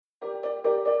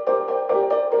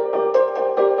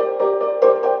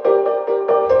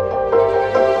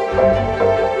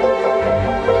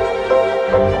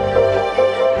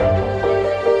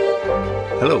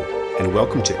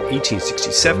welcome to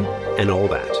 1867 and All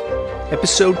That,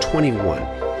 Episode 21,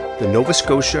 The Nova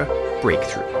Scotia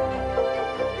Breakthrough.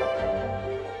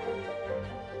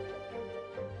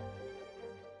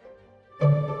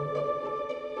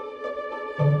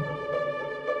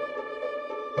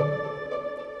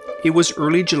 It was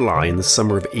early July in the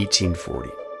summer of 1840,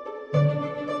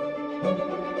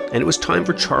 and it was time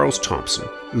for Charles Thomson,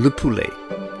 Le Poulet,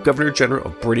 Governor-General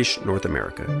of British North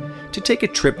America, to take a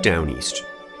trip down east.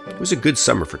 It was a good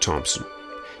summer for Thomson.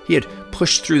 He had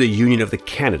pushed through the Union of the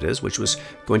Canadas, which was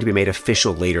going to be made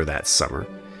official later that summer,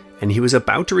 and he was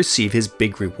about to receive his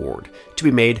big reward, to be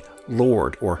made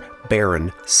Lord or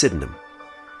Baron Sydenham.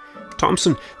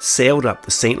 Thomson sailed up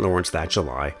the St. Lawrence that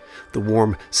July, the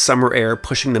warm summer air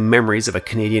pushing the memories of a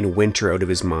Canadian winter out of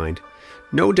his mind,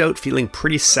 no doubt feeling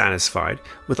pretty satisfied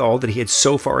with all that he had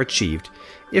so far achieved,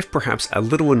 if perhaps a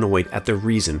little annoyed at the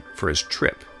reason for his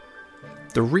trip.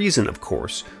 The reason, of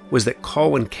course, was that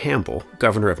Colin Campbell,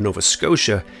 Governor of Nova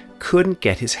Scotia, couldn't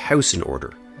get his house in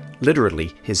order,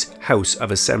 literally his House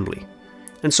of Assembly,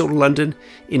 and so London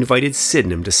invited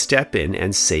Sydenham to step in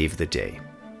and save the day.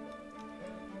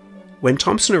 When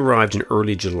Thomson arrived in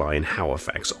early July in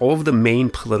Halifax, all of the main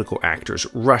political actors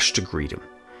rushed to greet him.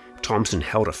 Thomson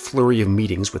held a flurry of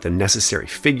meetings with the necessary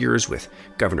figures, with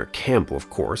Governor Campbell, of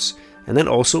course, and then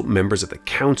also members of the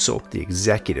council, the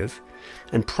executive,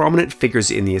 and prominent figures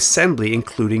in the assembly,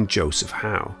 including Joseph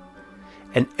Howe.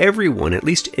 And everyone, at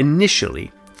least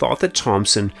initially, thought that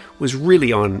Thomson was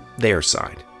really on their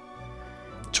side.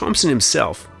 Thomson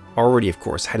himself already, of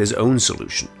course, had his own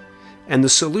solution, and the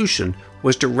solution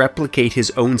was to replicate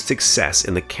his own success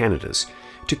in the Canadas,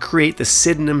 to create the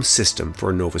Sydenham system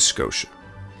for Nova Scotia.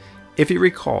 If you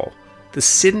recall, the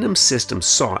Sydenham system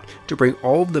sought to bring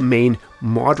all of the main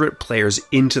moderate players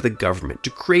into the government, to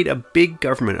create a big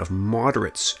government of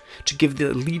moderates, to give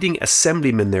the leading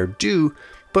assemblymen their due,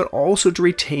 but also to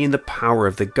retain the power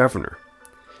of the governor.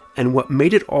 And what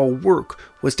made it all work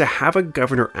was to have a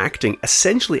governor acting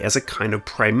essentially as a kind of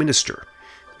prime minister.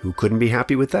 Who couldn't be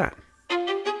happy with that?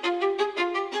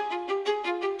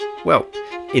 Well,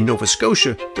 in Nova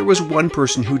Scotia, there was one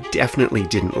person who definitely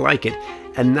didn't like it,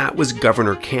 and that was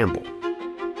Governor Campbell.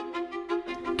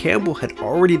 Campbell had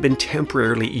already been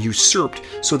temporarily usurped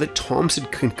so that Thomson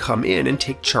could come in and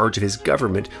take charge of his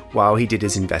government while he did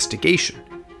his investigation.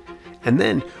 And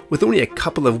then, with only a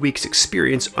couple of weeks'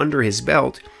 experience under his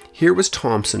belt, here was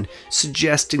Thomson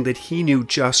suggesting that he knew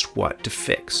just what to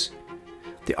fix.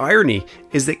 The irony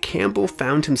is that Campbell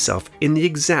found himself in the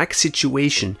exact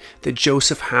situation that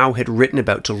Joseph Howe had written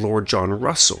about to Lord John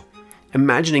Russell,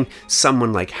 imagining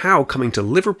someone like Howe coming to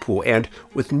Liverpool and,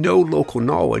 with no local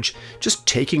knowledge, just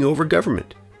taking over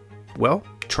government. Well,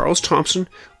 Charles Thomson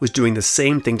was doing the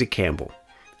same thing to Campbell,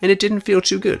 and it didn't feel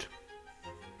too good.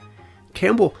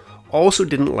 Campbell also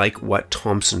didn't like what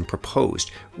Thomson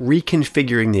proposed,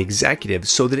 reconfiguring the executive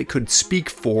so that it could speak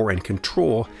for and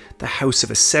control the House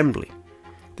of Assembly.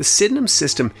 The Sydenham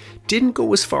system didn't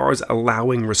go as far as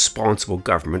allowing responsible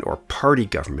government or party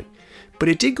government, but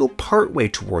it did go partway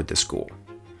toward this goal.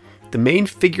 The main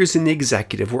figures in the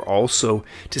executive were also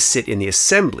to sit in the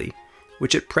assembly,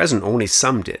 which at present only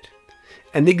some did.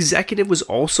 And the executive was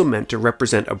also meant to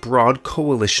represent a broad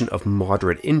coalition of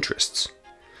moderate interests.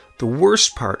 The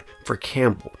worst part for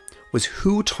Campbell was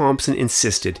who Thomson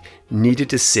insisted needed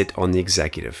to sit on the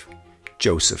executive: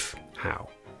 Joseph Howe.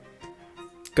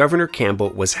 Governor Campbell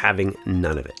was having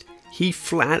none of it. He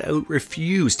flat out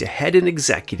refused to head an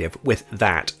executive with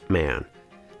that man.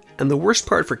 And the worst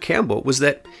part for Campbell was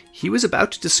that he was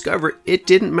about to discover it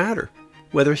didn't matter.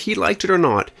 Whether he liked it or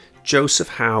not, Joseph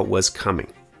Howe was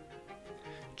coming.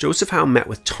 Joseph Howe met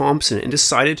with Thomson and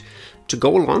decided to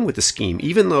go along with the scheme,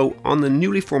 even though on the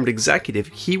newly formed executive,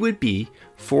 he would be,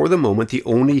 for the moment, the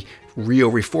only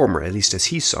real reformer, at least as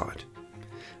he saw it.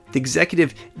 The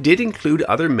executive did include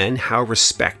other men Howe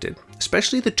respected,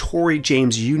 especially the Tory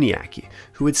James Uniacke,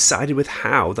 who had sided with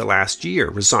Howe the last year,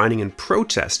 resigning in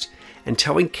protest and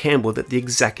telling Campbell that the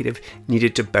executive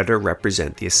needed to better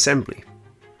represent the assembly.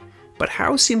 But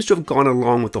Howe seems to have gone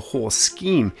along with the whole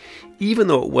scheme, even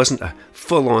though it wasn't a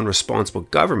full-on responsible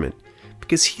government,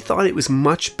 because he thought it was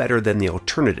much better than the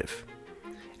alternative.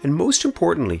 And most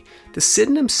importantly, the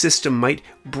Sydenham system might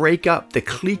break up the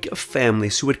clique of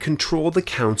families who had controlled the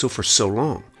council for so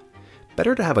long.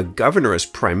 Better to have a governor as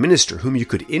prime minister whom you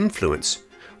could influence,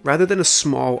 rather than a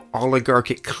small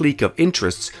oligarchic clique of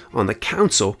interests on the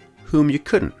council whom you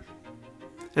couldn't.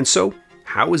 And so,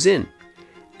 Howe was in.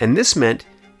 And this meant,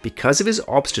 because of his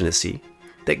obstinacy,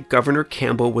 that Governor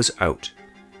Campbell was out.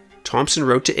 Thomson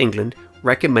wrote to England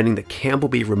recommending that Campbell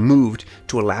be removed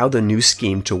to allow the new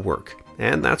scheme to work.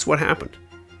 And that's what happened.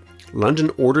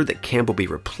 London ordered that Campbell be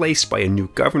replaced by a new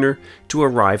governor to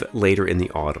arrive later in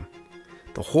the autumn.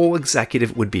 The whole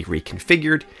executive would be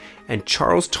reconfigured, and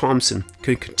Charles Thomson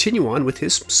could continue on with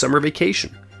his summer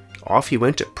vacation. Off he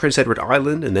went to Prince Edward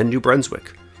Island and then New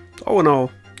Brunswick. All in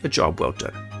all, a job well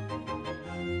done.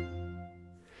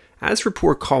 As for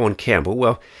poor Colin Campbell,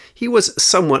 well, he was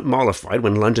somewhat mollified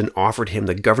when London offered him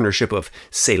the governorship of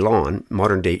Ceylon,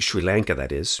 modern-day Sri Lanka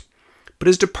that is. But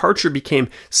his departure became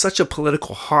such a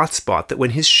political hotspot that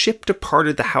when his ship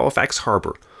departed the Halifax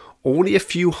harbour, only a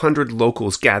few hundred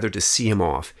locals gathered to see him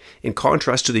off, in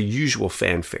contrast to the usual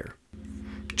fanfare.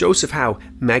 Joseph Howe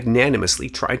magnanimously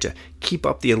tried to keep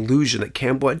up the illusion that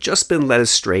Campbell had just been led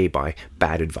astray by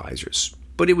bad advisors,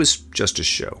 but it was just a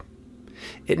show.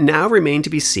 It now remained to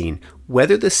be seen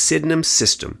whether the Sydenham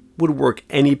system would work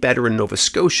any better in Nova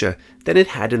Scotia than it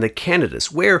had in the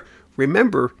Canadas, where,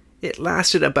 remember, it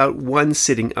lasted about one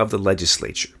sitting of the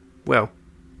legislature. Well,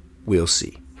 we'll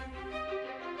see.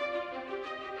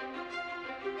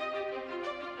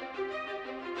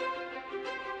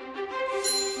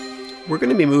 We're going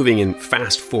to be moving in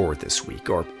fast forward this week,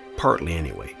 or partly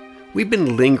anyway. We've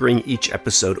been lingering each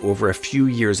episode over a few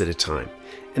years at a time,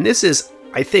 and this is,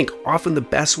 I think, often the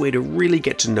best way to really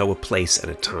get to know a place at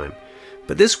a time.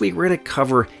 But this week we're going to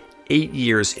cover 8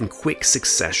 years in quick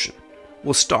succession.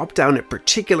 We'll stop down at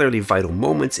particularly vital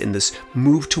moments in this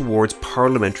move towards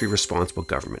parliamentary responsible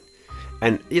government.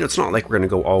 And, it's not like we're going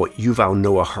to go all Yuval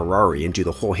Noah Harari and do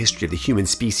the whole history of the human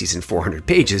species in 400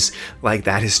 pages, like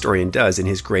that historian does in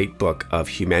his great book of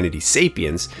Humanity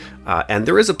Sapiens. And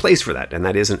there is a place for that, and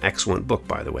that is an excellent book,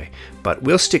 by the way. But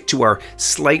we'll stick to our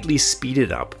slightly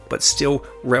speeded up, but still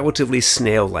relatively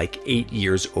snail-like 8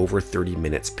 years over 30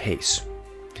 minutes pace.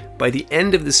 By the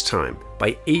end of this time,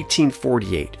 by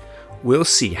 1848, we'll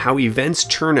see how events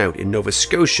turn out in Nova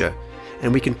Scotia,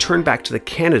 and we can turn back to the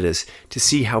Canadas to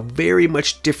see how very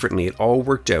much differently it all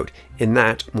worked out in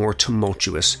that more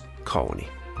tumultuous colony.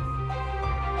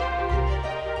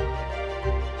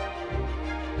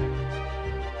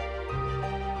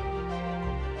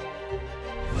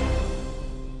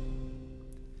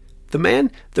 The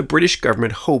man the British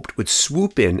government hoped would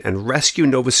swoop in and rescue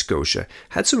Nova Scotia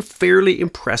had some fairly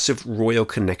impressive royal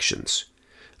connections.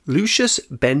 Lucius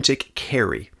Bentinck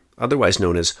Carey, otherwise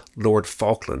known as Lord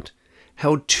Falkland,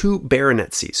 held 2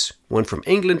 baronetcies, one from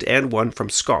England and one from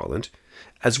Scotland,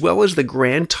 as well as the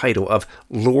grand title of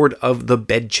Lord of the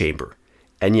Bedchamber.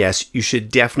 And yes, you should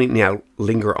definitely now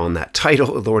linger on that title,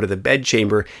 Lord of the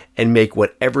Bedchamber, and make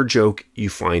whatever joke you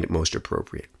find most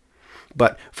appropriate.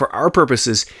 But for our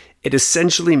purposes, it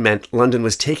essentially meant London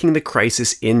was taking the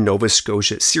crisis in Nova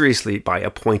Scotia seriously by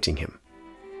appointing him.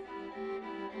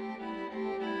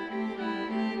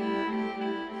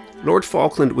 Lord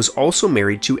Falkland was also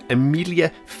married to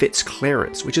Amelia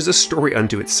Fitzclarence, which is a story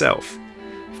unto itself.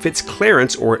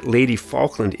 Fitzclarence, or Lady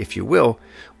Falkland if you will,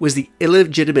 was the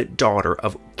illegitimate daughter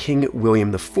of King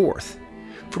William IV.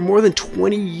 For more than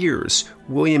 20 years,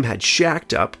 William had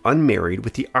shacked up, unmarried,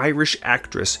 with the Irish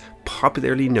actress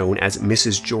popularly known as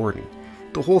Mrs. Jordan.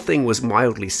 The whole thing was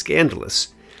mildly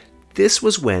scandalous. This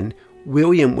was when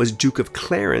William was Duke of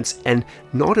Clarence and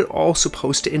not at all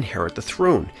supposed to inherit the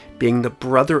throne, being the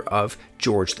brother of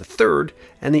George III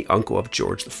and the uncle of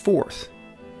George IV.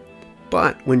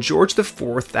 But when George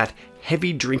IV, that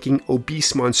heavy-drinking,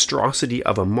 obese monstrosity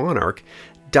of a monarch,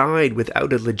 died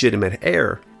without a legitimate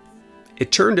heir,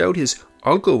 it turned out his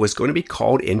uncle was going to be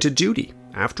called into duty,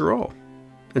 after all.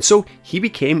 And so he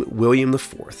became William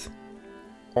IV.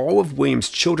 All of William's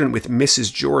children with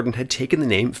Mrs. Jordan had taken the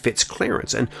name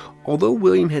Fitzclarence, and although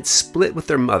William had split with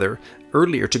their mother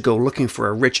earlier to go looking for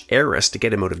a rich heiress to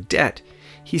get him out of debt,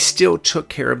 he still took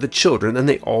care of the children, and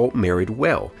they all married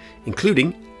well,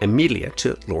 including Amelia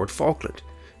to Lord Falkland,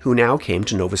 who now came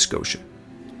to Nova Scotia.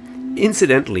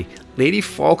 Incidentally, Lady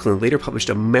Falkland later published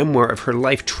a memoir of her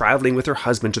life traveling with her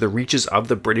husband to the reaches of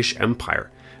the British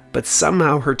Empire, but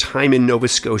somehow her time in Nova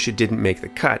Scotia didn't make the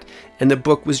cut, and the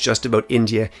book was just about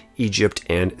India, Egypt,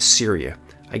 and Syria.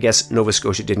 I guess Nova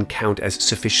Scotia didn't count as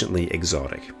sufficiently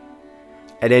exotic.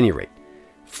 At any rate,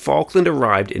 Falkland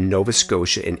arrived in Nova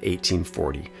Scotia in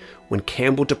 1840, when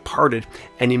Campbell departed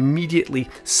and immediately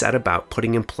set about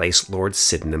putting in place Lord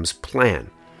Sydenham's plan.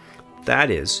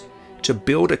 That is, to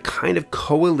build a kind of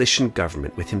coalition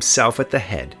government with himself at the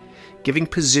head, giving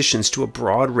positions to a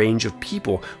broad range of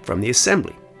people from the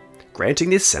Assembly,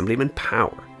 granting the Assemblyman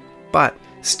power, but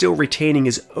still retaining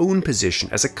his own position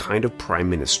as a kind of prime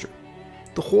minister.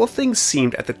 The whole thing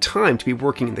seemed at the time to be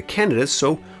working in the Canadas,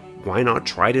 so why not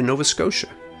try it in Nova Scotia?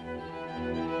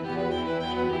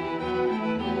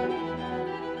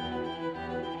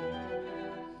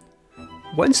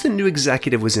 Once the new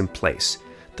executive was in place,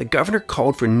 the governor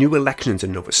called for new elections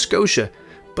in Nova Scotia,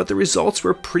 but the results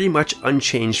were pretty much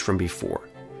unchanged from before.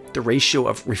 The ratio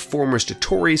of reformers to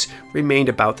Tories remained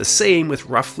about the same, with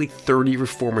roughly 30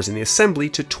 reformers in the Assembly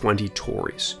to 20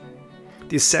 Tories.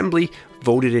 The Assembly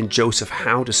voted in Joseph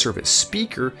Howe to serve as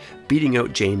Speaker, beating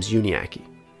out James Uniacke.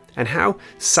 And Howe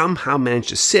somehow managed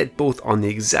to sit both on the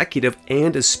executive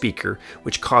and as Speaker,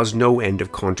 which caused no end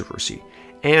of controversy,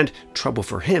 and trouble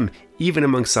for him, even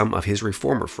among some of his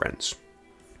reformer friends.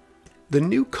 The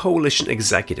new coalition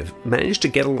executive managed to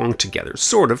get along together,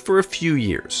 sort of, for a few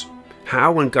years.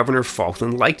 Howe and Governor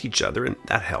Falkland liked each other, and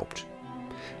that helped.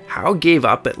 Howe gave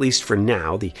up, at least for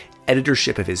now, the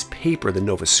editorship of his paper, the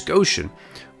Nova Scotian,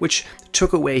 which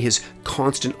took away his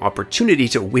constant opportunity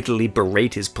to wittily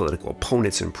berate his political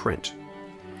opponents in print.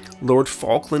 Lord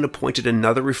Falkland appointed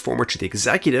another reformer to the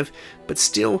executive, but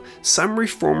still, some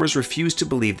reformers refused to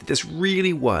believe that this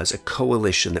really was a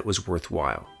coalition that was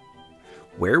worthwhile.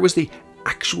 Where was the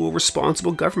actual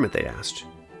responsible government, they asked.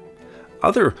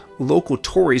 Other local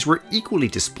Tories were equally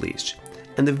displeased,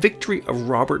 and the victory of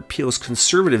Robert Peel's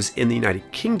Conservatives in the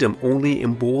United Kingdom only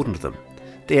emboldened them.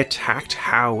 They attacked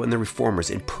Howe and the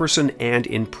reformers in person and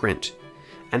in print,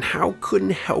 and Howe couldn't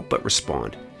help but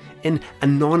respond. In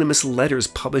anonymous letters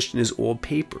published in his old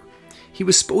paper. He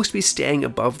was supposed to be staying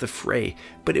above the fray,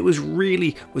 but it was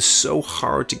so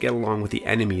hard to get along with the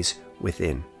enemies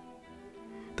within.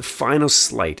 The final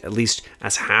slight, at least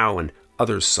as Howe and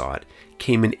others saw it,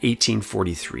 came in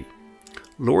 1843.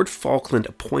 Lord Falkland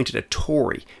appointed a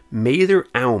Tory, Mather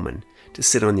Owman, to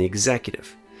sit on the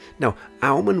executive. Now,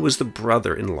 Owman was the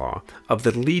brother-in-law of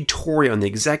the lead Tory on the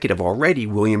executive already,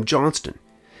 William Johnston,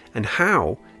 and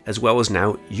Howe, as well as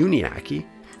now Uniacke,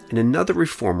 and another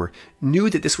reformer, knew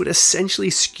that this would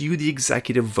essentially skew the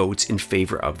executive votes in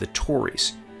favor of the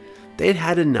Tories. They had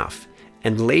had enough,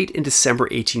 and late in December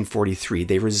 1843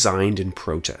 they resigned in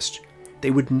protest. They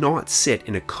would not sit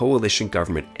in a coalition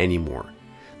government anymore.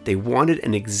 They wanted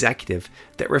an executive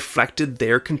that reflected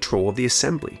their control of the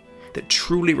Assembly, that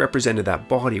truly represented that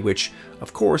body, which,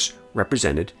 of course,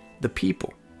 represented the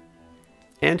people.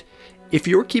 And if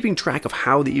you're keeping track of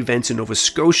how the events in Nova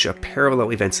Scotia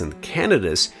parallel events in the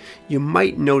Canadas, you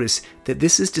might notice that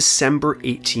this is December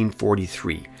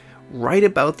 1843, right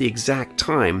about the exact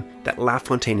time that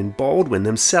LaFontaine and Baldwin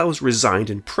themselves resigned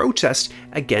in protest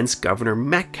against Governor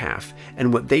Metcalfe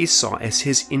and what they saw as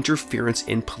his interference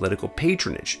in political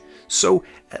patronage. So,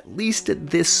 at least at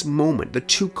this moment, the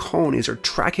two colonies are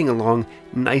tracking along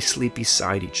nicely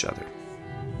beside each other.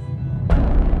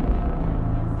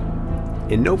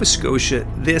 In Nova Scotia,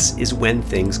 this is when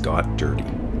things got dirty.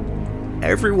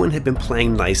 Everyone had been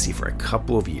playing nicely for a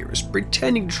couple of years,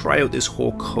 pretending to try out this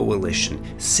whole coalition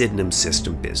Sydenham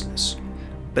system business.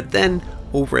 But then,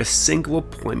 over a single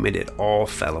appointment, it all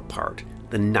fell apart.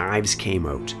 The knives came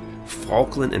out.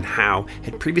 Falkland and Howe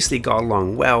had previously got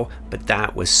along well, but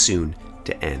that was soon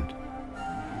to end.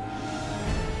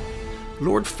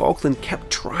 Lord Falkland kept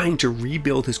trying to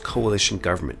rebuild his coalition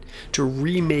government, to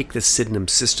remake the Sydenham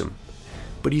system.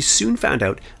 But he soon found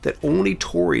out that only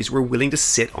Tories were willing to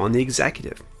sit on the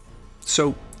executive.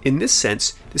 So, in this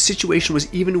sense, the situation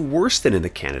was even worse than in the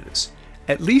Canadas.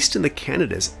 At least in the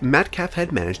Canadas, Metcalfe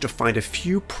had managed to find a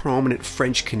few prominent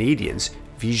French Canadians,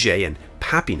 Vigier and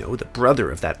Papineau, the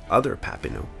brother of that other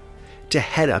Papineau, to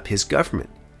head up his government.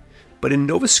 But in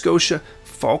Nova Scotia,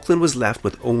 Falkland was left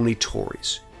with only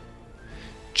Tories.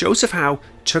 Joseph Howe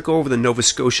took over the Nova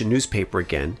Scotia newspaper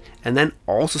again, and then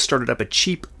also started up a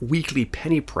cheap weekly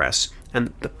penny press,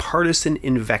 and the partisan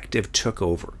invective took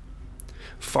over.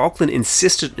 Falkland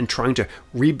insisted in trying to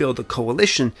rebuild the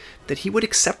coalition that he would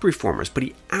accept reformers, but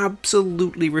he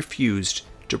absolutely refused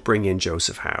to bring in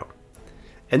Joseph Howe.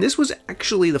 And this was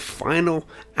actually the final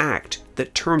act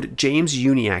that turned James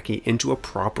Uniacke into a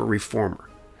proper reformer.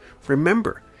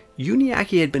 Remember,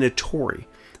 Uniacke had been a Tory,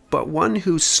 but one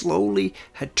who slowly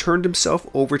had turned himself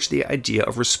over to the idea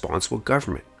of responsible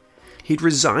government. He'd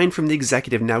resigned from the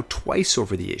executive now twice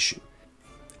over the issue.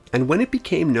 And when it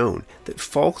became known that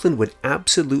Falkland would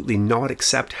absolutely not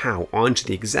accept Howe onto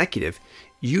the executive,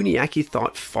 Uniacke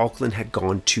thought Falkland had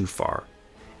gone too far.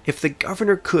 If the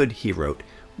governor could, he wrote,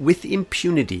 with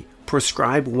impunity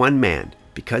proscribe one man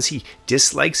because he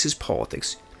dislikes his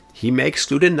politics, he may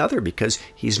exclude another because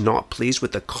he's not pleased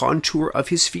with the contour of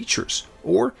his features,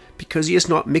 or because he has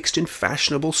not mixed in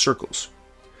fashionable circles.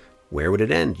 Where would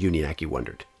it end, Uniacke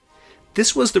wondered.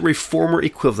 This was the reformer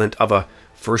equivalent of a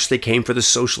first they came for the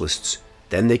socialists,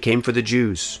 then they came for the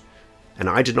Jews, and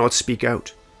I did not speak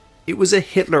out. It was a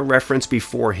Hitler reference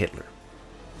before Hitler.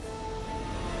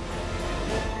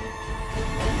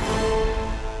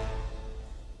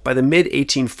 By the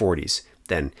mid-1840s,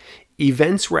 then,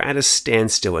 events were at a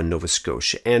standstill in Nova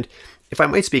Scotia, and, if I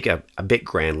might speak a bit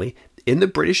grandly, in the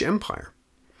British Empire.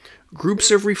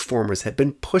 Groups of reformers had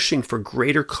been pushing for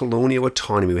greater colonial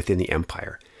autonomy within the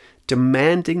empire,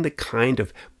 demanding the kind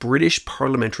of British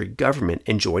parliamentary government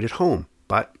enjoyed at home,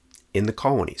 but in the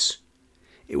colonies.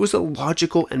 It was a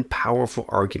logical and powerful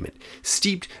argument,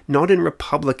 steeped not in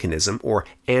republicanism or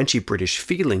anti-British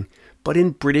feeling, but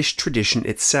in British tradition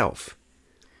itself.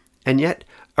 And yet,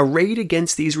 arrayed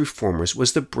against these reformers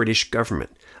was the British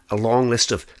government, a long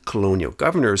list of colonial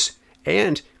governors,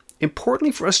 and,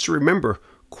 importantly for us to remember,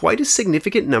 quite a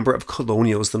significant number of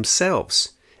colonials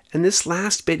themselves. And this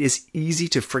last bit is easy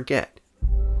to forget.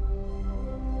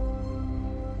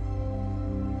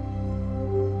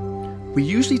 We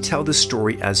usually tell this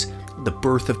story as the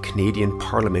birth of Canadian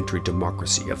parliamentary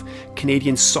democracy, of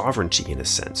Canadian sovereignty in a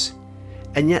sense.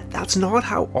 And yet that's not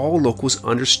how all locals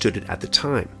understood it at the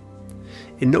time.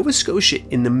 In Nova Scotia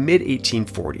in the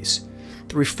mid-1840s,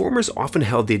 the reformers often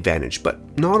held the advantage,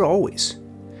 but not always.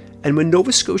 And when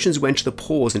Nova Scotians went to the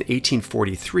polls in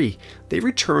 1843, they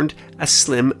returned a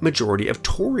slim majority of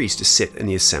Tories to sit in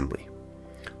the Assembly.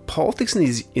 Politics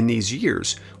in these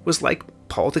years was like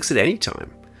politics at any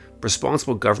time.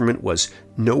 Responsible government was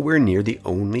nowhere near the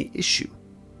only issue.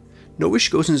 Nova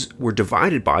Scotians were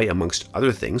divided by, amongst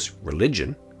other things,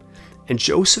 religion, and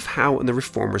Joseph Howe and the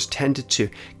reformers tended to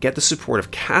get the support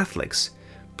of Catholics,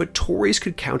 but Tories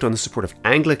could count on the support of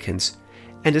Anglicans,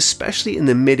 and especially in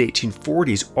the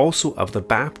mid-1840s also of the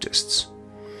Baptists.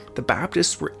 The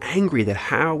Baptists were angry that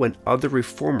Howe and other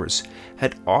reformers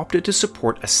had opted to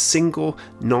support a single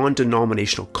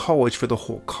non-denominational college for the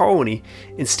whole colony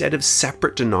instead of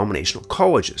separate denominational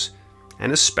colleges,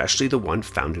 and especially the one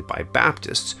founded by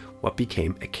Baptists, what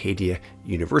became Acadia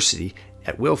University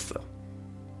at Wolfville.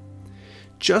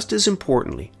 Just as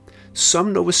importantly,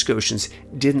 some Nova Scotians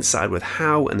didn't side with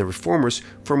Howe and the reformers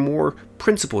for more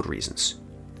principled reasons.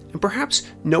 And perhaps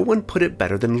no one put it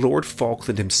better than Lord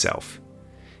Falkland himself.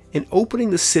 In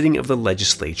opening the sitting of the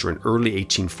legislature in early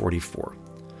 1844,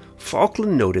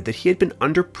 Falkland noted that he had been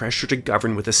under pressure to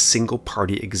govern with a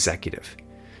single-party executive.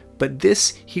 But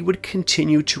this he would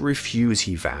continue to refuse,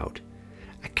 he vowed.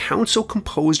 A council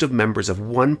composed of members of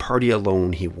one party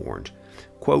alone, he warned,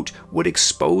 quote, would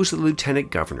expose the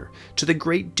lieutenant governor to the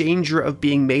great danger of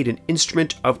being made an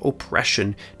instrument of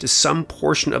oppression to some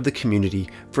portion of the community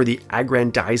for the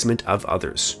aggrandizement of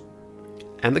others.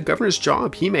 And the governor's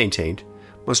job, he maintained,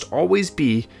 must always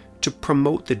be to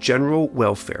promote the general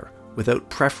welfare without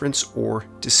preference or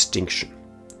distinction.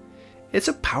 It's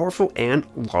a powerful and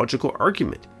logical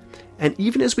argument, and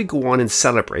even as we go on and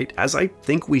celebrate, as I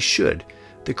think we should,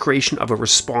 the creation of a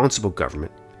responsible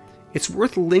government, it's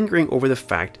worth lingering over the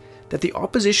fact that the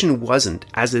opposition wasn't,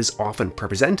 as is often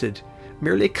represented,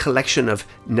 merely a collection of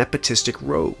nepotistic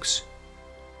rogues.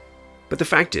 But the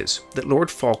fact is that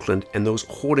Lord Falkland and those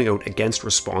holding out against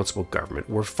responsible government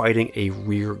were fighting a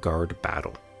rearguard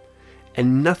battle.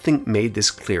 And nothing made this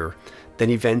clearer than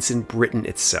events in Britain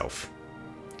itself.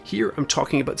 Here I'm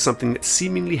talking about something that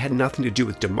seemingly had nothing to do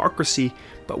with democracy,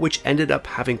 but which ended up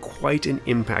having quite an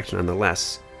impact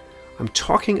nonetheless. I'm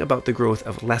talking about the growth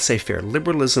of laissez-faire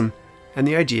liberalism and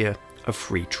the idea of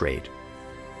free trade.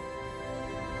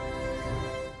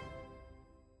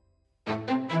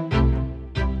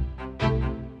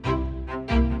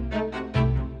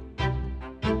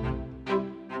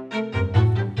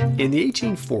 In the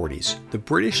 1840s, the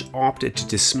British opted to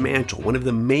dismantle one of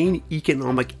the main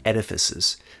economic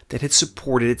edifices that had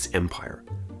supported its empire,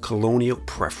 colonial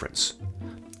preference,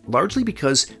 largely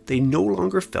because they no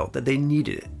longer felt that they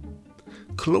needed it.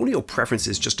 Colonial preference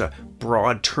is just a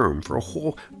broad term for a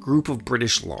whole group of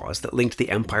British laws that linked the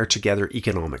empire together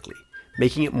economically,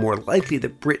 making it more likely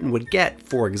that Britain would get,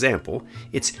 for example,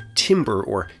 its timber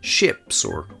or ships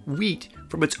or wheat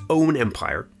from its own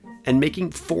empire, and making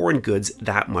foreign goods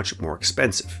that much more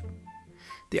expensive.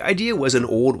 The idea was an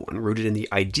old one, rooted in the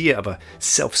idea of a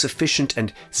self-sufficient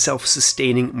and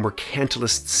self-sustaining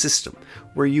mercantilist system,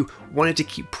 where you wanted to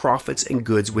keep profits and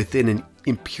goods within an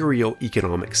imperial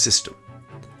economic system.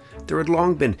 There had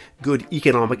long been good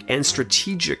economic and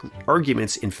strategic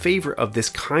arguments in favor of this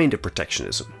kind of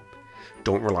protectionism.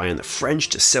 Don't rely on the French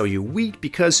to sell you wheat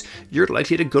because you're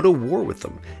likely to go to war with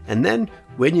them, and then,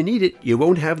 when you need it, you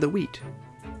won't have the wheat.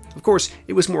 Of course,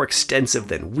 it was more extensive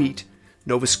than wheat.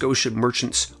 Nova Scotia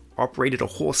merchants operated a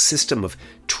whole system of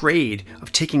trade,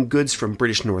 of taking goods from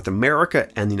British North America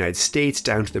and the United States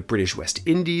down to the British West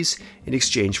Indies in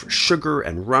exchange for sugar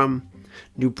and rum.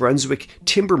 New Brunswick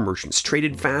timber merchants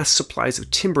traded vast supplies of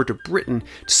timber to Britain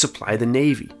to supply the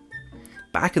navy.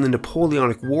 back in the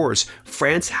Napoleonic Wars,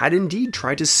 France had indeed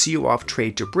tried to seal off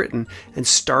trade to Britain and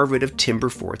starve it of timber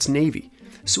for its navy,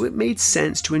 so it made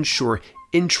sense to ensure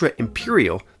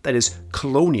intra-imperial, that is,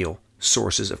 colonial,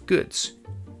 sources of goods.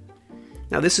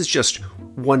 Now, this is just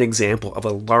one example of a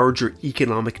larger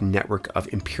economic network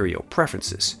of imperial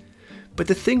preferences. But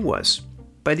the thing was,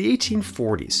 by the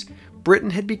 1840s,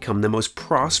 Britain had become the most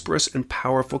prosperous and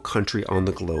powerful country on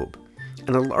the globe,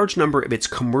 and a large number of its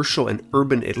commercial and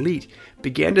urban elite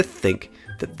began to think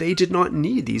that they did not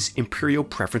need these imperial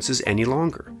preferences any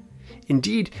longer.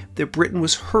 Indeed, that Britain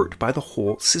was hurt by the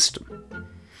whole system.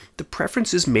 The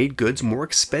preferences made goods more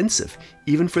expensive,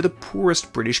 even for the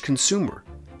poorest British consumer.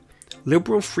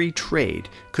 Liberal free trade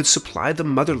could supply the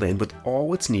motherland with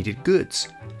all its needed goods.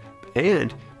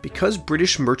 And because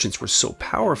British merchants were so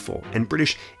powerful and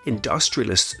British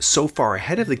industrialists so far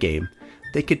ahead of the game,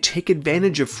 they could take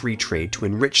advantage of free trade to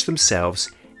enrich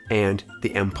themselves and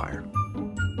the empire.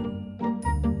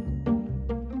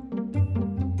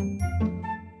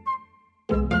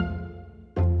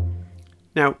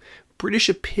 Now, British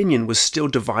opinion was still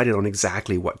divided on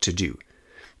exactly what to do,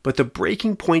 but the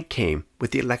breaking point came with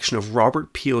the election of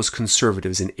Robert Peel's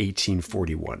Conservatives in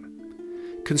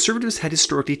 1841. Conservatives had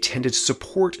historically tended to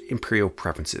support imperial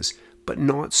preferences, but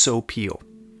not so Peel.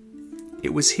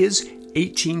 It was his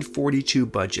 1842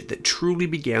 budget that truly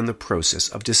began the process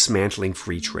of dismantling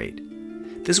free trade.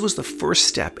 This was the first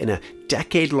step in a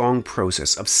decade-long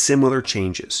process of similar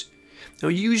changes. Now,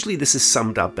 usually this is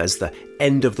summed up as the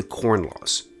end of the Corn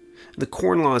Laws. The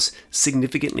Corn Laws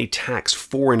significantly taxed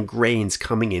foreign grains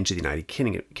coming into the United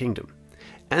Kingdom,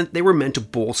 and they were meant to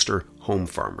bolster home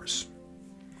farmers.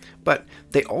 But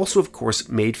they also, of course,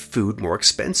 made food more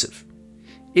expensive.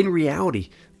 In reality,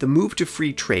 the move to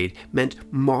free trade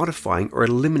meant modifying or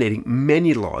eliminating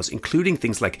many laws, including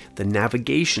things like the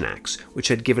Navigation Acts, which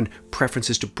had given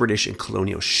preferences to British and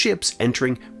colonial ships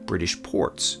entering British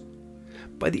ports.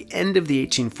 By the end of the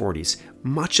 1840s,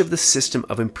 much of the system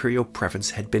of imperial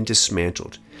preference had been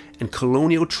dismantled, and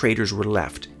colonial traders were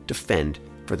left to fend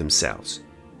for themselves.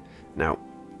 Now,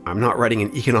 I'm not writing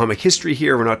an economic history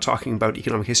here, we're not talking about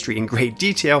economic history in great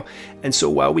detail, and so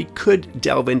while we could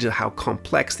delve into how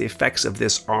complex the effects of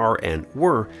this are and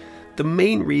were, the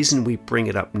main reason we bring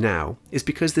it up now is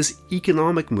because this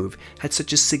economic move had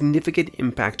such a significant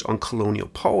impact on colonial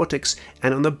politics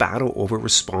and on the battle over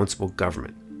responsible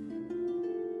government.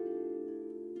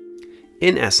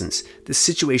 In essence, the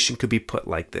situation could be put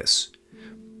like this.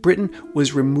 Britain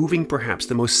was removing perhaps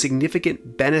the most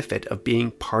significant benefit of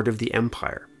being part of the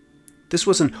empire. This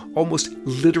was an almost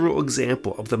literal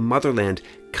example of the motherland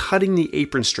cutting the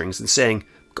apron strings and saying,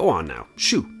 "Go on now,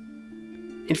 shoo."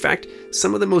 In fact,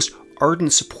 some of the most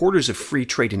ardent supporters of free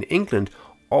trade in England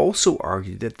also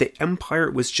argued that the empire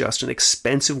was just an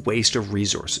expensive waste of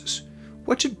resources.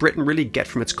 What should Britain really get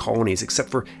from its colonies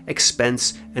except for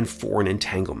expense and foreign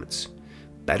entanglements?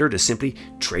 Better to simply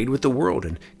trade with the world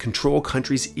and control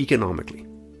countries economically.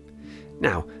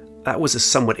 Now, that was a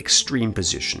somewhat extreme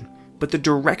position, but the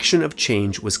direction of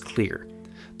change was clear.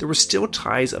 There were still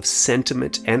ties of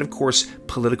sentiment and, of course,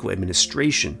 political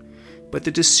administration, but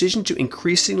the decision to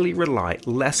increasingly rely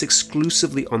less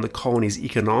exclusively on the colonies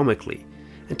economically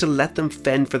and to let them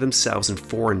fend for themselves in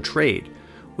foreign trade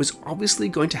was obviously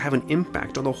going to have an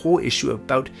impact on the whole issue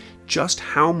about just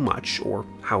how much or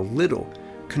how little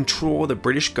control the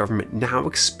British government now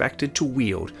expected to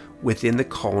wield within the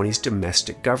colony's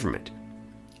domestic government.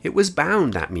 It was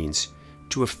bound, that means,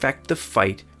 to affect the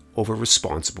fight over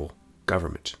responsible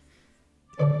government.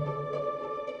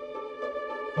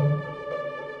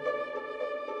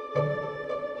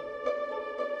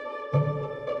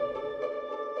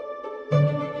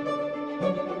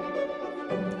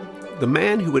 The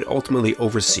man who would ultimately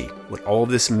oversee what all of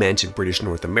this meant in British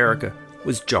North America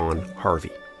was John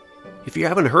Harvey. If you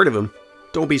haven't heard of him,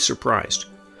 don't be surprised.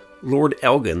 Lord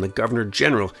Elgin, the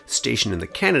Governor-General stationed in the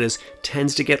Canadas,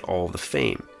 tends to get all the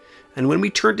fame. And when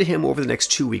we turn to him over the next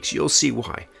 2 weeks, you'll see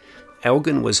why.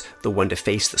 Elgin was the one to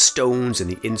face the stones and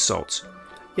the insults.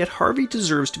 Yet Harvey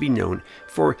deserves to be known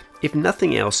for, if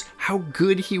nothing else, how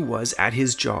good he was at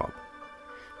his job.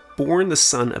 Born the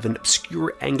son of an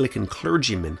obscure Anglican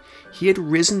clergyman, he had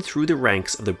risen through the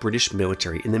ranks of the British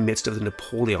military in the midst of the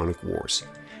Napoleonic Wars.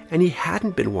 And he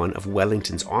hadn't been one of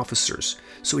Wellington's officers,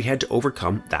 so he had to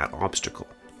overcome that obstacle.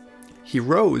 He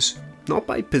rose, not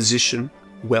by position,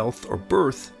 wealth, or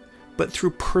birth, but through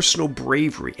personal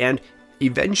bravery and,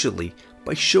 eventually,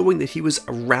 by showing that he was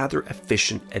a rather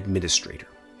efficient administrator.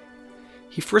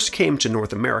 He first came to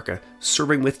North America,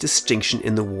 serving with distinction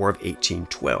in the War of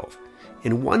 1812.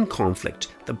 In one conflict,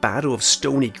 the Battle of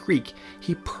Stony Creek,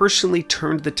 he personally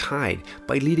turned the tide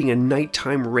by leading a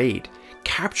nighttime raid,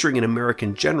 capturing an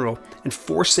American general and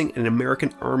forcing an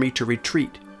American army to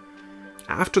retreat.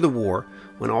 After the war,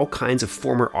 when all kinds of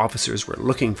former officers were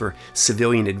looking for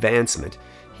civilian advancement,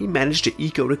 he managed to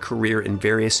eke out a career in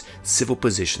various civil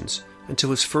positions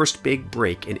until his first big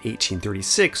break in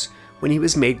 1836, when he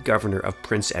was made governor of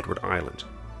Prince Edward Island.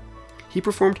 He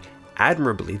performed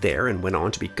admirably there and went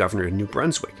on to be governor of New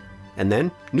Brunswick, and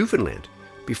then Newfoundland,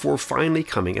 before finally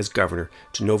coming as governor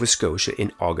to Nova Scotia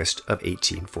in August of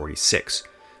 1846.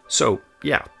 So,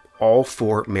 yeah, all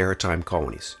 4 maritime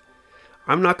colonies.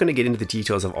 I'm not going to get into the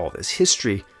details of all this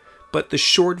history, but the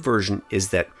short version is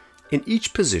that in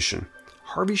each position,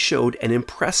 Harvey showed an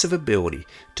impressive ability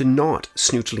to not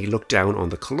snootily look down on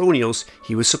the colonials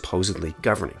he was supposedly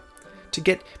governing, to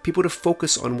get people to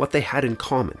focus on what they had in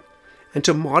common, and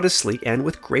to modestly and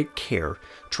with great care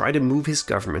try to move his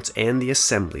governments and the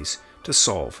assemblies to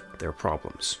solve their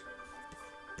problems.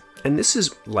 And this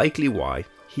is likely why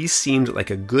he seemed like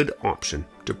a good option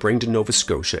to bring to Nova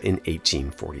Scotia in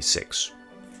 1846.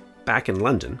 Back in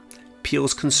London,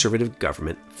 Peel's Conservative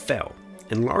government fell,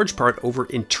 in large part over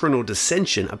internal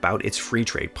dissension about its free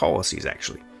trade policies,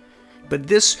 actually. But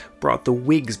this brought the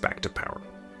Whigs back to power.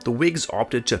 The Whigs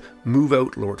opted to move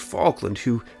out Lord Falkland,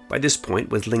 who by this point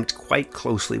was linked quite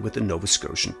closely with the Nova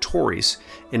Scotian Tories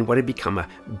in what had become a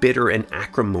bitter and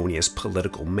acrimonious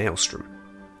political maelstrom.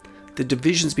 The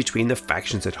divisions between the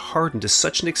factions had hardened to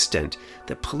such an extent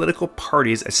that political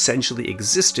parties essentially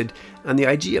existed, and the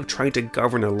idea of trying to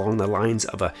govern along the lines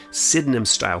of a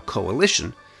Sydenham-style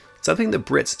coalition, something the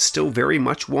Brits still very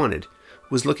much wanted,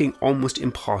 was looking almost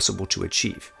impossible to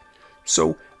achieve.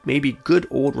 So maybe good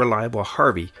old reliable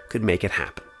Harvey could make it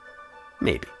happen.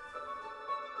 Maybe.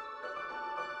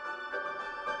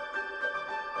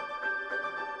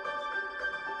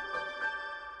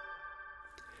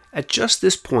 At just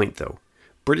this point, though,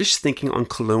 British thinking on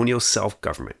colonial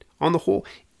self-government, on the whole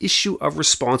issue of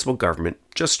responsible government,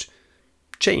 just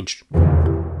changed.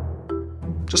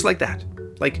 Just like that.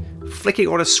 Like flicking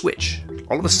on a switch.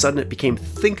 All of a sudden it became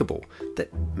thinkable that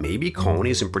maybe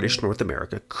colonies in British North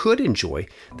America could enjoy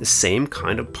the same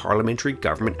kind of parliamentary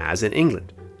government as in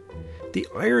England. The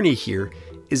irony here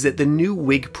is that the new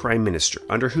Whig Prime Minister,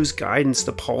 under whose guidance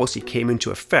the policy came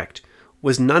into effect,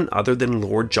 was none other than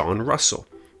Lord John Russell,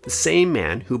 the same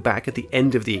man who back at the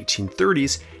end of the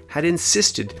 1830s had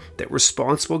insisted that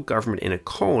responsible government in a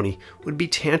colony would be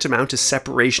tantamount to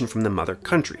separation from the mother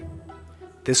country.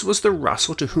 This was the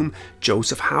Russell to whom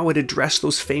Joseph Howe had addressed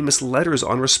those famous letters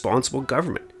on responsible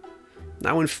government.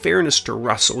 Now, in fairness to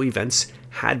Russell, events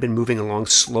had been moving along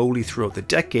slowly throughout the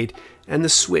decade, and the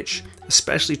switch,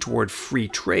 especially toward free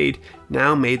trade,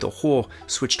 now made the whole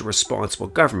switch to responsible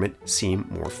government seem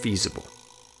more feasible.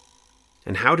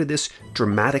 And how did this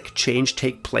dramatic change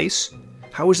take place?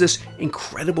 How was this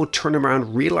incredible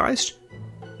turnaround realized?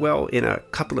 Well, in a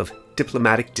couple of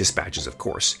diplomatic dispatches, of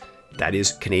course. That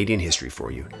is Canadian history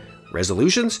for you.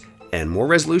 Resolutions and more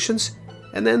resolutions,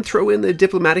 and then throw in the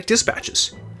diplomatic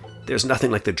dispatches. There's nothing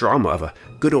like the drama of a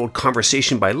good old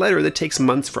conversation by letter that takes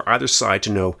months for either side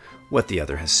to know what the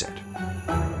other has said.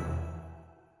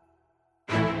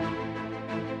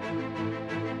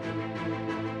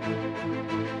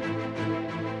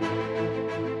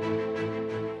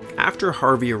 After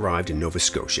Harvey arrived in Nova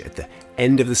Scotia at the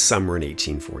end of the summer in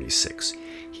 1846,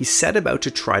 he set about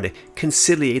to try to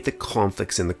conciliate the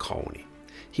conflicts in the colony.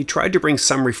 He tried to bring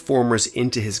some reformers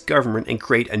into his government and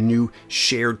create a new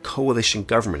shared coalition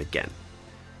government again.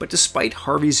 But despite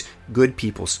Harvey's good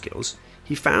people skills,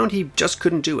 he found he just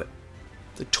couldn't do it.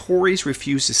 The Tories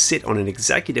refused to sit on an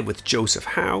executive with Joseph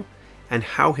Howe, and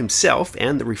Howe himself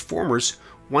and the reformers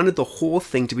wanted the whole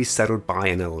thing to be settled by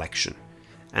an election.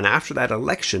 And after that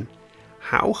election,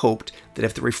 Howe hoped that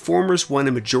if the reformers won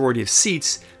a majority of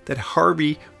seats, that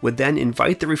Harvey would then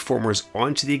invite the reformers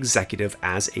onto the executive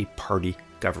as a party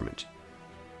government.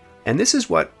 And this is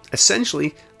what,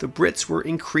 essentially, the Brits were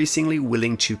increasingly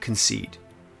willing to concede.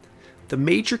 The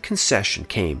major concession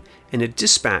came in a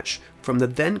dispatch from the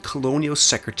then Colonial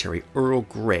Secretary Earl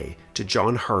Grey to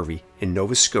John Harvey in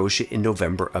Nova Scotia in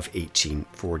November of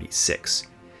 1846.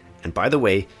 And by the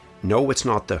way, no, it's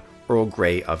not the Earl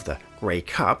Grey of the Grey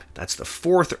Cup. That's the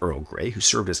fourth Earl Grey, who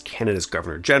served as Canada's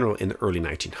Governor-General in the early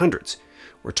 1900s.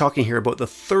 We're talking here about the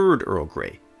third Earl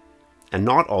Grey, and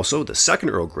not also the second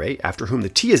Earl Grey, after whom the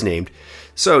tea is named.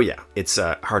 So yeah, it's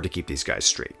hard to keep these guys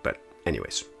straight, but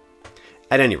anyways.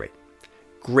 At any rate,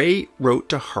 Grey wrote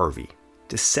to Harvey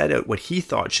to set out what he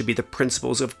thought should be the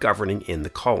principles of governing in the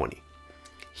colony.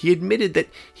 He admitted that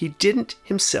he didn't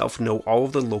himself know all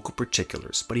of the local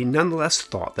particulars, but he nonetheless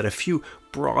thought that a few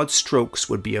broad strokes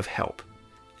would be of help.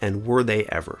 And were they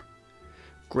ever?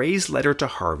 Grey's letter to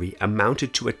Harvey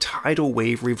amounted to a tidal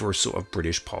wave reversal of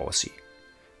British policy.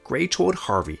 Grey told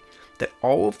Harvey that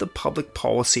all of the public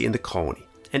policy in the colony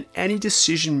and any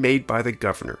decision made by the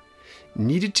governor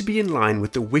needed to be in line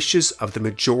with the wishes of the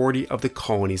majority of the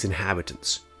colony's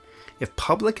inhabitants. If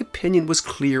public opinion was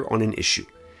clear on an issue,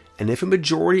 and if a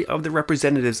majority of the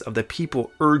representatives of the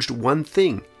people urged one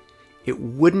thing, it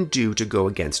wouldn't do to go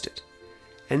against it.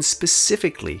 And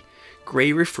specifically,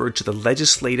 Grey referred to the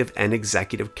legislative and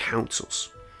executive councils.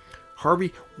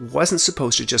 Harvey wasn't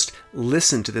supposed to just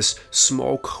listen to this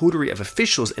small coterie of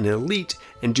officials and elite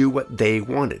and do what they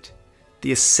wanted.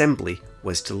 The assembly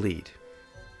was to lead.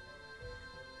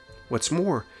 What's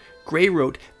more, Grey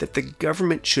wrote that the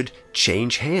government should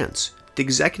change hands. The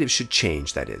executive should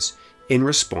change, that is, in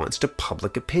response to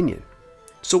public opinion.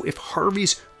 So if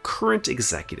Harvey's current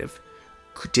executive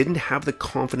didn't have the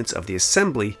confidence of the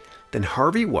assembly, then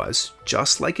Harvey was,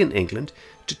 just like in England,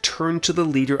 to turn to the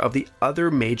leader of the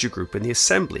other major group in the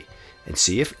assembly and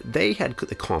see if they had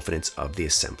the confidence of the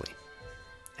assembly.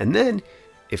 And then,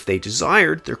 if they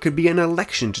desired, there could be an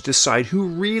election to decide who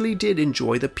really did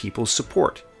enjoy the people's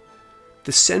support.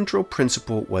 The central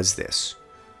principle was this,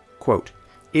 quote,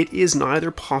 "It is neither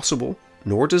possible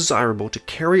nor desirable to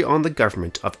carry on the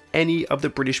government of any of the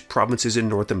British provinces in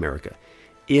North America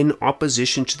in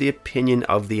opposition to the opinion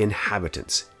of the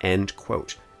inhabitants," end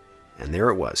quote. And there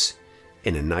it was,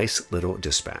 in a nice little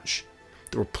dispatch.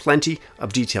 There were plenty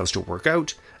of details to work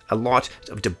out, a lot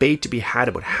of debate to be had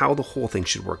about how the whole thing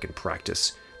should work in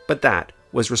practice, but that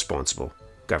was responsible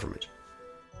government.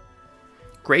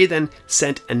 Grey then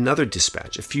sent another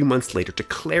dispatch a few months later to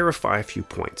clarify a few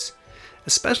points,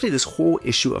 especially this whole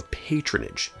issue of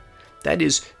patronage. That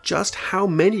is, just how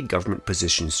many government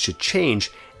positions should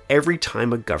change every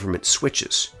time a government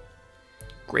switches.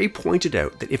 Grey pointed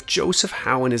out that if Joseph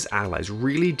Howe and his allies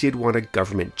really did want a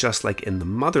government just like in the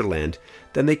motherland,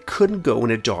 then they couldn't go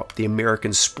and adopt the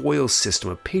American spoils system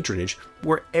of patronage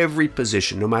where every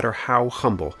position, no matter how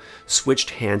humble, switched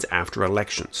hands after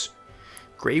elections.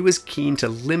 Grey was keen to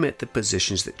limit the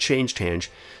positions that changed hands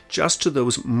just to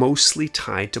those mostly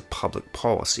tied to public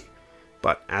policy.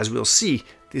 But as we'll see,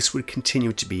 this would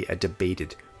continue to be a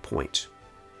debated point.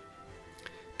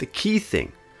 The key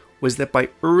thing was that by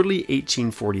early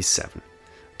 1847,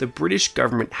 the British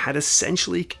government had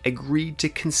essentially agreed to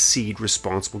concede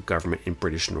responsible government in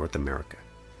British North America.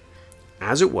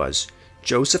 As it was,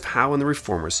 Joseph Howe and the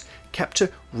reformers kept to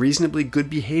reasonably good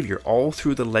behavior all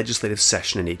through the legislative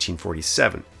session in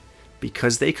 1847,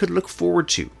 because they could look forward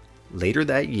to, later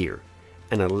that year,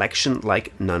 an election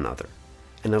like none other.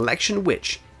 An election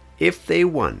which, if they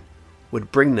won,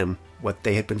 would bring them what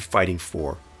they had been fighting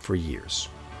for years.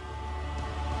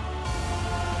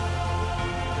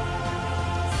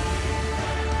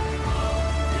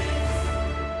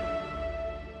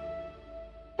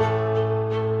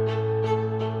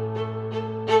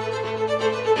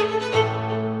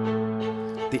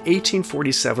 The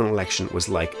 1847 election was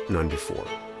like none before.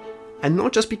 And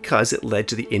not just because it led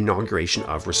to the inauguration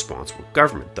of responsible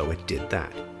government, though it did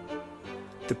that.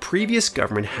 The previous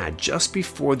government had, just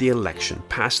before the election,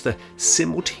 passed the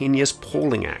Simultaneous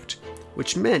Polling Act,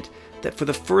 which meant that for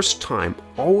the first time,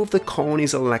 all of the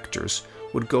colony's electors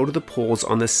would go to the polls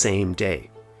on the same day.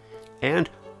 And,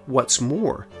 what's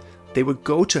more, they would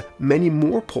go to many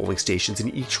more polling stations in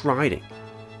each riding.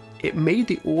 It made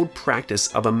the old practice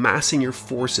of amassing your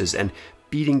forces and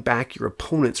beating back your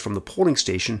opponents from the polling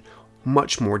station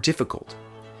much more difficult.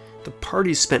 The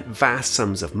parties spent vast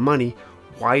sums of money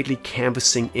widely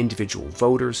canvassing individual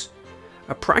voters,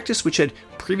 a practice which had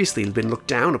previously been looked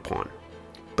down upon.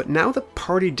 But now that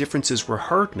party differences were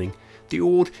hardening, the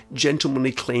old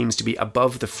gentlemanly claims to be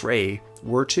above the fray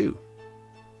were too.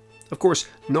 Of course,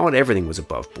 not everything was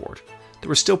above board. There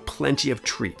were still plenty of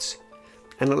treats.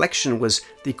 An election was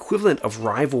the equivalent of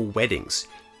rival weddings,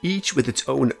 each with its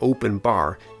own open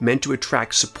bar meant to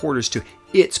attract supporters to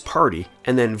its party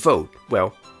and then vote,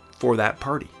 well, for that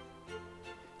party.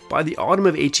 By the autumn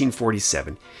of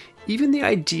 1847, even the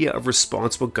idea of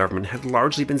responsible government had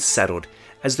largely been settled,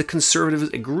 as the Conservatives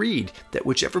agreed that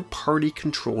whichever party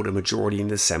controlled a majority in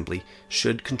the Assembly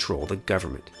should control the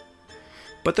government.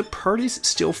 But the parties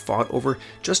still fought over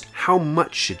just how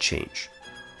much should change,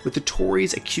 with the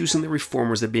Tories accusing the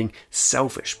Reformers of being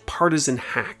selfish, partisan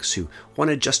hacks who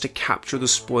wanted just to capture the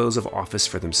spoils of office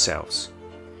for themselves.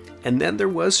 And then there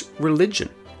was religion.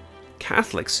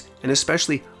 Catholics, and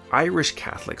especially Irish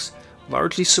Catholics,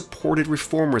 largely supported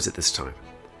Reformers at this time.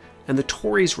 and the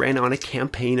Tories ran on a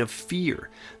campaign of fear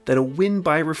that a win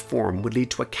by reform would lead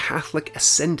to a Catholic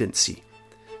ascendancy.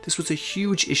 This was a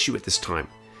huge issue at this time,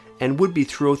 and would be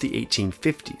throughout the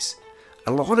 1850s.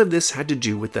 A lot of this had to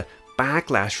do with the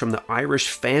backlash from the Irish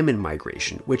famine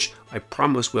migration, which I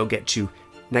promise we'll get to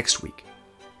next week.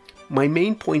 My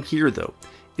main point here, though,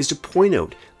 is to point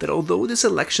out that although this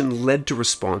election led to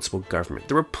responsible government,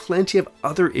 there were plenty of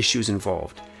other issues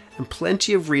involved, and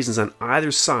plenty of reasons on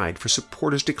either side for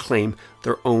supporters to claim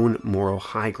their own moral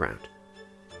high ground.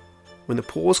 When the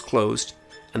polls closed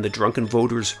and the drunken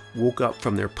voters woke up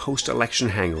from their post-election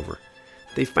hangover,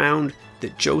 they found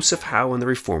that Joseph Howe and the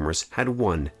Reformers had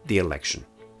won the election.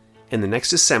 In the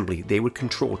next assembly, they would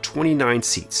control 29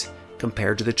 seats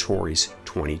compared to the Tories'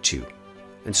 22.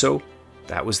 And so,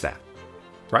 that was that.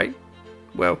 Right?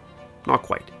 Well, not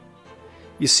quite.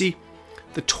 You see,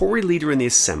 the Tory leader in the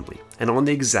Assembly and on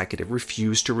the executive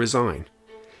refused to resign.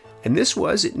 And this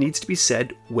was, it needs to be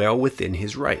said, well within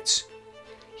his rights.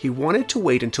 He wanted to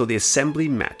wait until the Assembly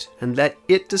met and let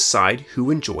it decide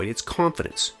who enjoyed its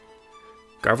confidence.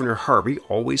 Governor Harvey,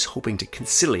 always hoping to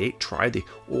conciliate, tried the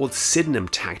old Sydenham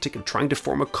tactic of trying to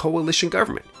form a coalition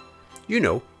government. You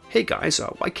know, hey guys,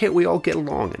 why can't we all get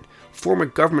along and form a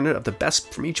government of the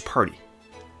best from each party?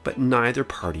 But neither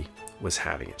party was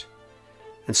having it.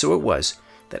 And so it was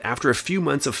that after a few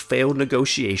months of failed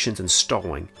negotiations and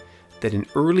stalling, that in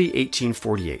early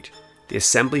 1848, the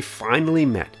Assembly finally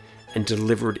met and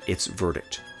delivered its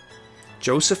verdict.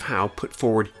 Joseph Howe put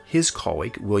forward his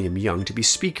colleague, William Young, to be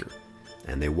Speaker,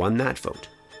 and they won that vote.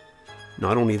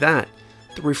 Not only that,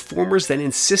 the Reformers then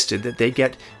insisted that they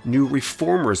get new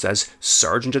reformers as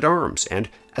Sergeant-at-Arms and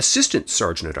Assistant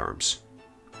Sergeant-at-Arms.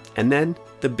 And then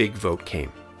the big vote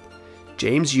came.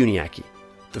 James Uniacke,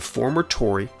 the former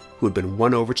Tory who had been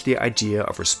won over to the idea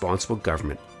of responsible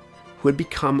government, who had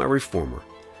become a reformer,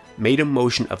 made a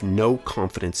motion of no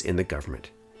confidence in the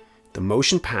government. The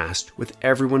motion passed with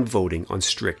everyone voting on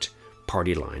strict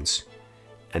party lines.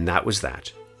 And that was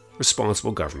that.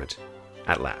 Responsible government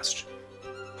at last.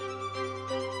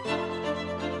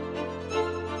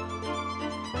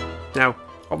 Now,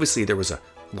 obviously there was a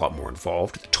lot more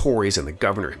involved. The Tories and the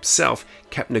governor himself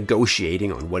kept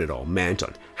negotiating on what it all meant,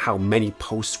 on how many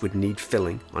posts would need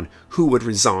filling, on who would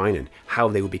resign and how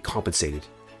they would be compensated.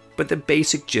 But the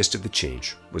basic gist of the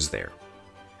change was there.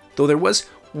 Though there was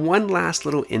one last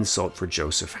little insult for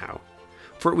Joseph Howe,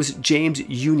 for it was James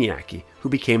Uniacke who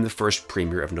became the first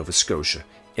Premier of Nova Scotia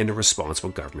in a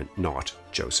responsible government, not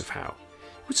Joseph Howe.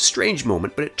 It was a strange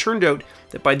moment, but it turned out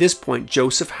that by this point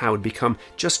Joseph Howe had become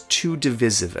just too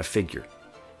divisive a figure.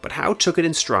 But Howe took it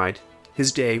in stride.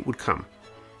 His day would come.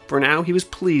 For now he was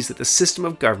pleased that the system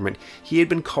of government he had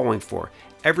been calling for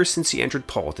ever since he entered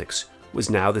politics was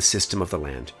now the system of the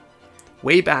land.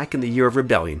 Way back in the year of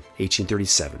rebellion,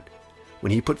 1837,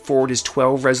 when he put forward his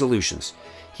 12 resolutions,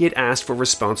 he had asked for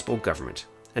responsible government,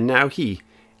 and now he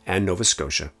and Nova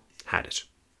Scotia had it.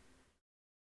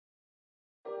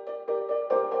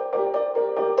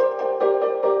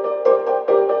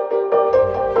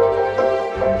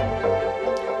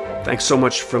 Thanks so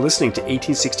much for listening to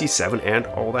 1867 and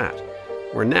all that.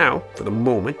 We're now, for the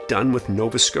moment, done with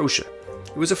Nova Scotia.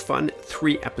 It was a fun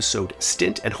 3-episode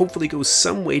stint and hopefully goes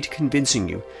some way to convincing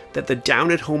you that the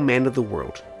down-at-home man of the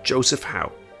world, Joseph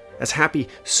Howe, as happy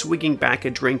swigging back a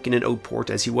drink in an Outport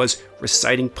as he was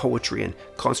reciting poetry and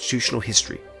constitutional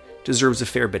history, deserves a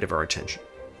fair bit of our attention.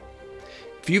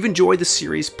 If you've enjoyed the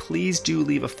series, please do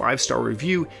leave a 5-star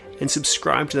review and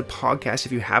subscribe to the podcast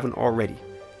if you haven't already.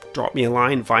 Drop me a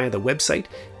line via the website,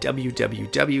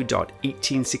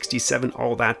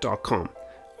 www.1867allthat.com.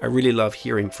 I really love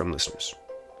hearing from listeners.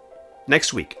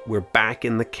 Next week, we're back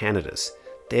in the Canadas.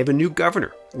 They have a new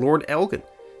governor, Lord Elgin,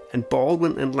 and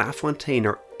Baldwin and LaFontaine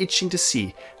are itching to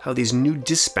see how these new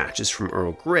dispatches from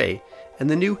Earl Grey and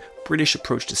the new British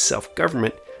approach to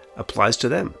self-government applies to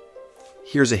them.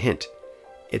 Here's a hint.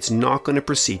 It's not going to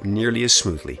proceed nearly as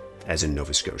smoothly as in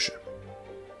Nova Scotia.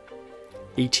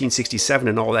 1867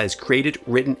 and All That is created,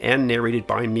 written, and narrated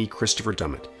by me, Christopher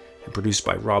Dummett, and produced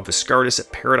by Rob Viscardis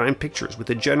at Paradigm Pictures with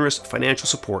the generous financial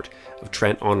support of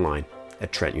Trent Online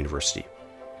at Trent University.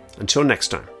 Until next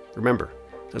time, remember,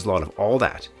 there's a lot of all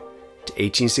that to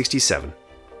 1867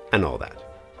 and all that.